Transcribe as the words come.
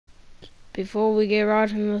before we get right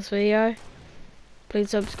into this video, please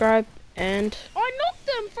subscribe and I knocked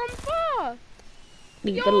them from far.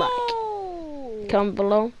 leave a like. Comment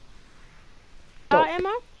below. Ammo?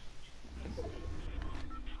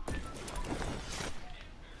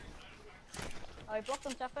 Oh, he blocked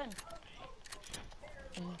himself in.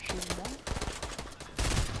 I'm shooting them.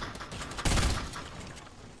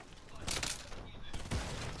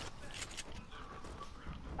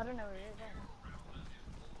 I don't know where he is then.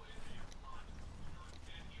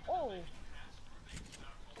 Oh!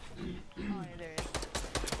 Oh, yeah, there he is.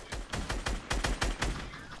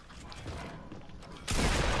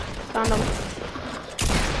 Found him.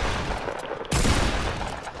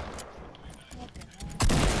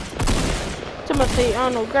 Timothy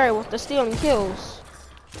Arnold Gray with the stealing kills.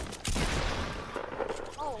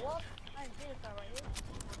 Oh, what? I didn't see this guy right here.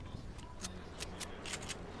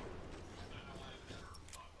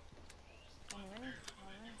 Mini.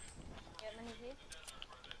 Yeah, mini's here.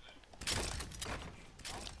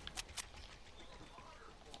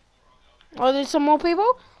 Oh, there's some more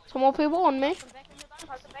people? Some more people on me. Put it back when you're done.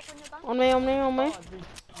 Put it back when you're done. On me.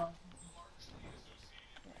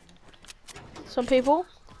 Some people.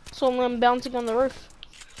 Saw them bouncing on the roof.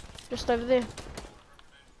 Just over there.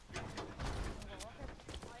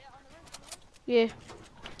 Yeah.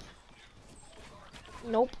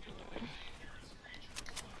 Nope.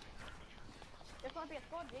 This might be a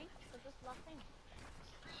squad, G. Because this is the last thing.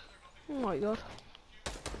 Oh my god.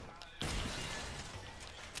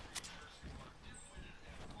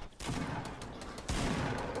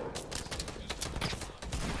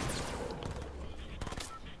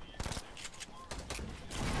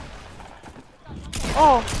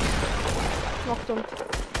 Oh, knocked him.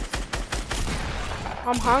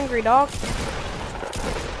 I'm hungry, dog.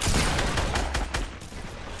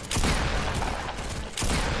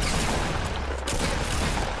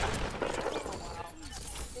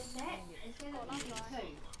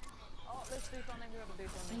 Oh, let's do something. We gotta do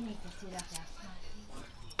something.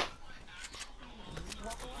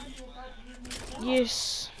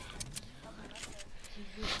 Yes.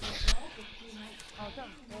 Oh,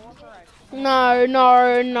 come. We'll walk around.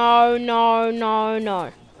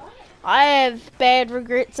 No. I have bad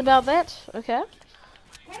regrets about that. Okay.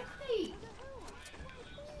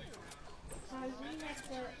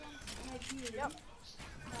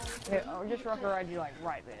 Yeah, I'll just rock around you like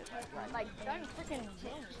right there. Like, don't freaking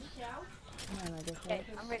jump. Okay,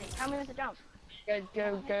 I'm ready. Tell me when to jump. Go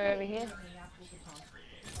over here.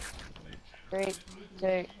 3,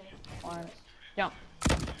 2, 1, jump.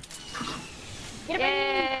 Get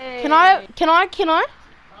Yay! Can I?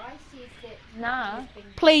 Nah.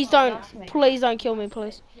 Please don't kill me,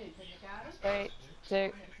 please. 3,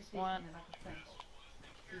 2, 1.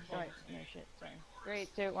 Sorry, no shit, sorry. 3,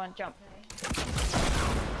 2, 1, jump.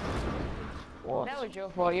 What? That was your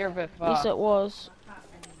fault, you're a bit far. Yes, it was.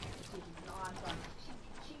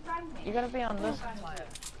 You gotta be on this side.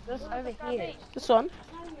 This over here. This one.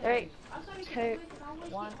 3, 2,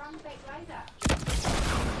 1.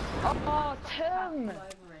 Oh, Tim!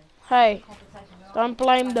 Hey, don't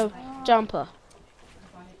blame the jumper.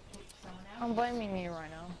 I'm blaming you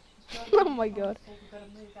right now. Oh my god.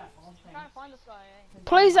 Trying to find this guy, eh?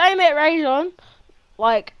 Please aim at Rajon,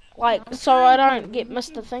 like, so I don't get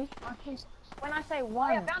missed the thing. When I say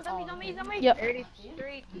 1. Oh, yeah, found he's on me. Yep. 3,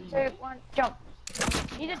 2, 1, jump.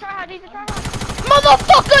 He's a tryhard.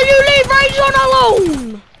 Motherfucker, you leave Rajon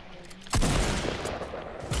alone!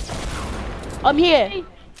 I'm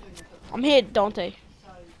here, Dante.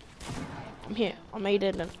 I'm here. I'm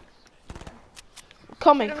eating.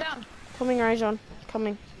 Coming, Rajon.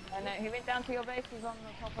 Coming. And he went down to your base. He's on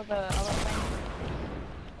the top of the other thing.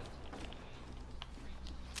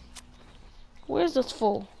 Where's this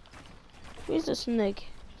for? Where's this nig?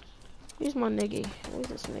 Where's my niggy? Where's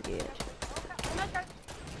this niggy at?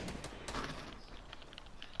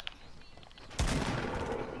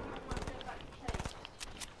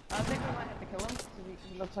 I think we might have to kill him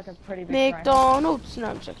because he looks like a pretty big McDonald's. No,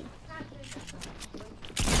 I'm joking.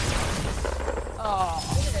 Oh,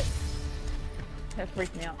 that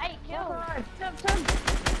freaked me out. Hey, kill!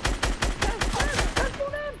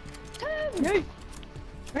 Tim!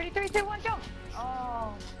 Ready, 3, 2, 1, jump!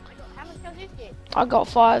 Oh, how much kills did you get? I got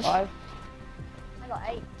 5. 5. I got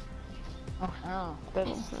 8. Oh,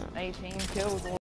 that's 18 kills.